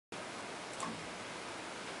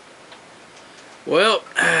Well,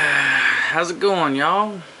 how's it going,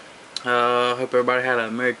 y'all? Hope everybody had a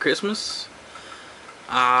Merry Christmas.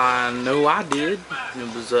 I know I did.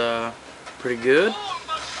 It was pretty good.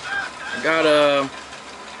 I got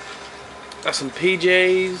some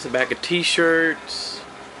PJs, a bag of T-shirts.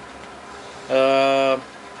 What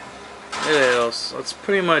else? That's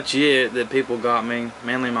pretty much it that people got me.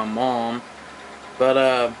 Mainly my mom.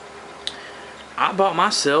 But I bought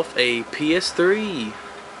myself a PS3.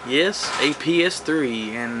 Yes, a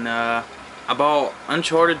PS3, and I bought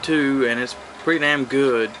Uncharted 2, and it's pretty damn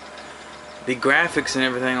good. The graphics and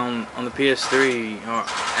everything on the PS3, are,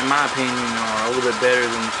 in my opinion, are a little bit better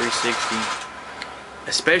than the 360.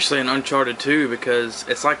 Especially in Uncharted 2, because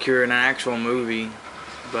it's like you're in an actual movie.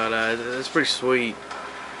 But it's pretty sweet.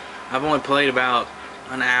 I've only played about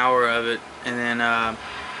an hour of it, and then I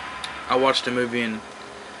watched a movie and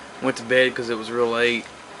went to bed because it was real late.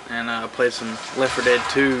 And I played some Left 4 Dead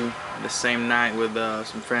 2 the same night with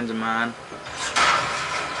some friends of mine.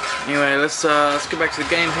 Anyway, let's get back to the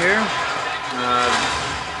game here.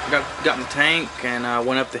 Got in the tank and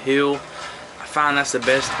went up the hill. I find that's the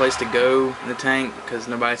best place to go in the tank because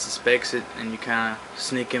nobody suspects it, and you kind of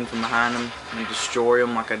sneak in from behind them and destroy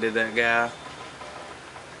them like I did that guy.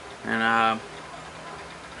 And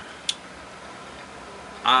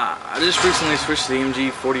I just recently switched to the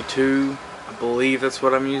MG42. I believe that's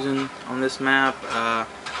what I'm using on this map.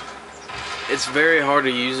 It's very hard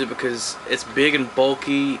to use it because it's big and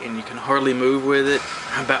bulky and you can hardly move with it.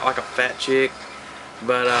 I'm about like a fat chick.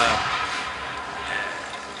 But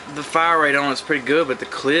the fire rate on it's pretty good, but the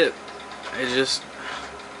clip, it just,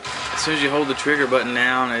 as soon as you hold the trigger button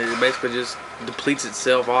down, it basically just depletes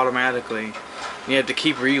itself automatically. You have to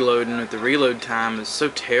keep reloading it. The reload time is so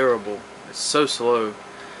terrible. It's so slow.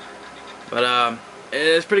 But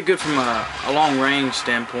it's pretty good from a long range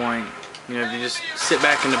standpoint. You know, if you just sit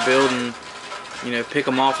back in the building, you know, pick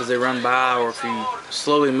them off as they run by, or if you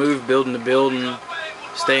slowly move building to building,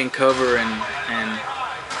 stay in cover and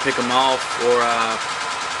pick them off,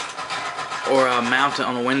 or mount it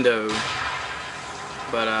on a window.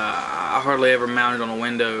 But I hardly ever mount it on a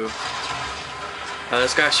window.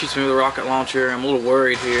 This guy shoots me with a rocket launcher. I'm a little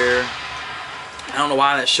worried here. I don't know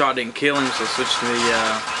why that shot didn't kill him, so I switched to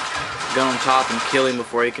the gun on top and kill him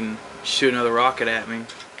before he can shoot another rocket at me.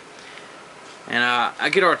 And I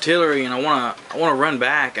get artillery, and I wanna run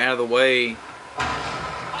back out of the way,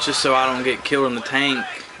 just so I don't get killed in the tank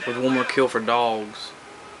with one more kill for dogs,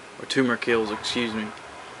 or two more kills, excuse me.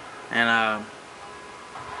 And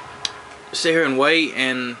sit here and wait,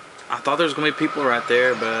 and I thought there was gonna be people right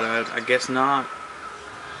there, but I guess not.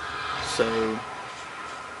 So.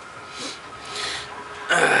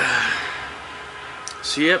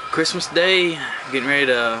 So yep, Christmas Day, getting ready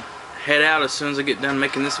to head out as soon as I get done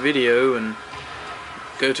making this video and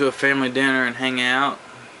go to a family dinner and hang out,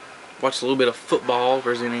 watch a little bit of football if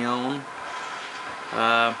there's any on.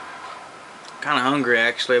 Kind of hungry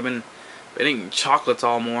actually. I've been eating chocolates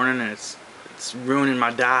all morning, and it's ruining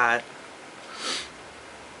my diet.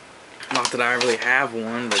 Not that I really have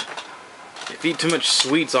one, but if you eat too much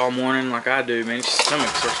sweets all morning like I do, man, your stomach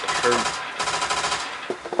starts to hurt.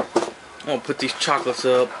 I'm gonna put these chocolates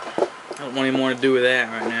up. I don't want any more to do with that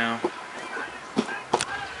right now.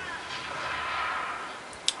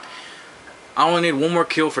 I only need one more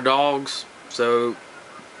kill for dogs, so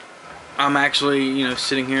I'm actually, you know,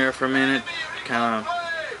 sitting here for a minute, kind of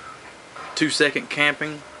 2-second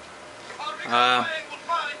camping. Oh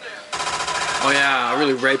yeah, I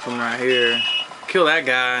really rape him right here. Kill that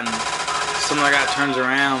guy, and some other guy turns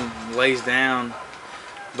around, and lays down.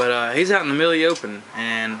 But he's out in the middle of the open,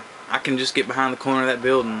 and I can just get behind the corner of that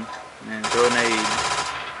building and throw an aid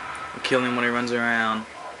and kill him when he runs around.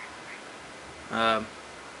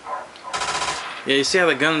 Yeah, you see how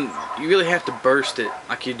the gun, you really have to burst it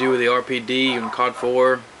like you do with the RPD in COD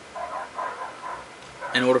 4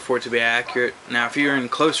 in order for it to be accurate. Now if you're in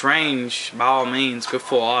close range, by all means go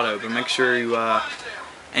full auto, but make sure you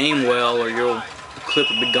aim well, or the clip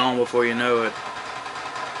will be gone before you know it.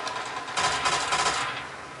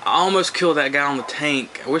 I almost killed that guy on the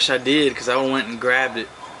tank. I wish I did, because I went and grabbed it.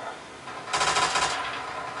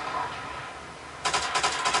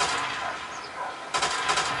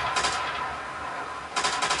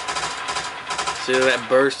 See that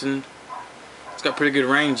bursting? It's got pretty good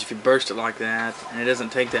range if you burst it like that, and it doesn't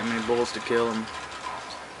take that many bullets to kill him.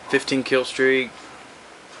 15 kill streak.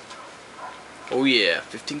 Oh yeah,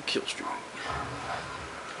 15 kill streak.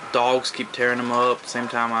 Dogs keep tearing them up at the same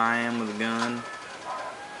time I am with a gun.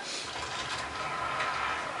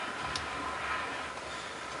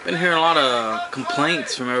 Been hearing a lot of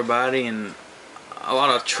complaints from everybody, and a lot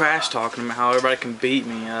of trash talking about how everybody can beat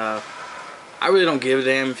me. I really don't give a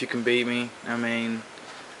damn if you can beat me. I mean,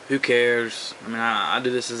 who cares? I mean, I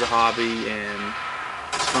do this as a hobby, and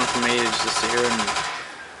it's fun for me to just sit here and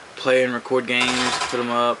play and record games, put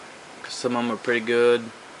them up, because some of them are pretty good.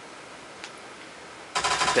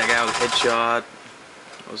 That guy with a headshot,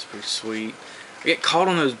 that was pretty sweet. I get caught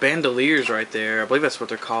on those bandoliers right there. I believe that's what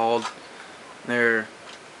they're called. They're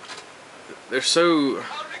so,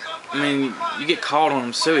 I mean, you get caught on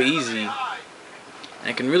them so easy. And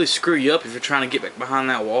it can really screw you up if you're trying to get back behind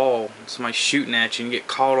that wall. Somebody's shooting at you and you get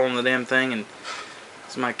caught on the damn thing and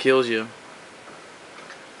somebody kills you.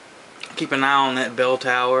 Keep an eye on that bell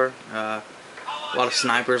tower. A lot of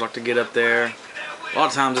snipers like to get up there. A lot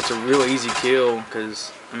of times it's a real easy kill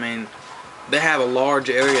because, I mean, they have a large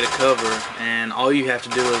area to cover and all you have to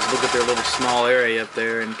do is look at their little small area up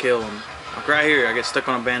there and kill them. Like right here, I get stuck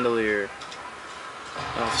on a bandolier.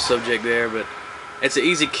 Off subject there, but it's an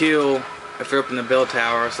easy kill if you're up in the bell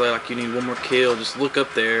tower. So like you need one more kill, just look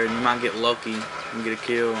up there and you might get lucky and get a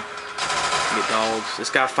kill. Get dogs. This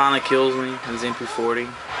guy finally kills me with his MP40.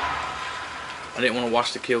 I didn't want to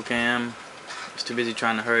watch the kill cam. I was too busy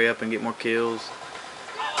trying to hurry up and get more kills.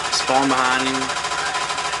 I spawn behind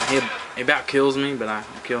him. He about kills me, but I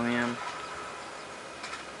kill him.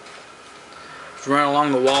 Just run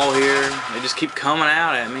along the wall here. They just keep coming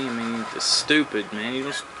out at me. I mean, it's stupid, man. You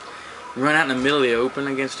just run out in the middle of the open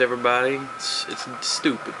against everybody. It's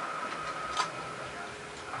stupid.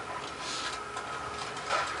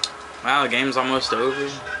 Wow, the game's almost over.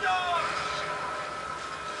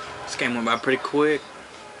 This game went by pretty quick.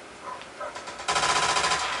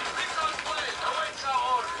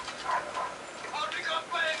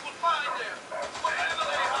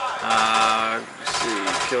 Let's see,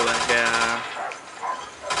 kill that guy.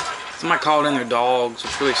 Somebody called in their dogs,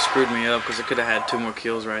 which really screwed me up because I could have had 2 more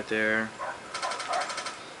kills right there.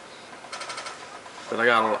 But I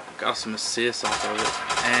got some assists off of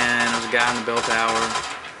it. And there's a guy in the bell tower.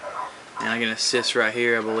 And I get an assist right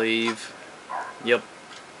here, I believe. Yep.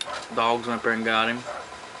 Dogs went up there and got him.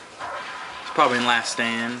 It's probably in last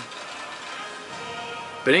stand.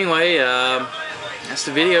 But anyway, that's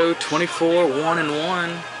the video. 24,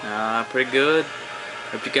 1-1. Pretty good.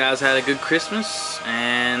 Hope you guys had a good Christmas,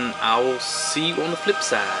 and I will see you on the flip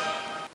side.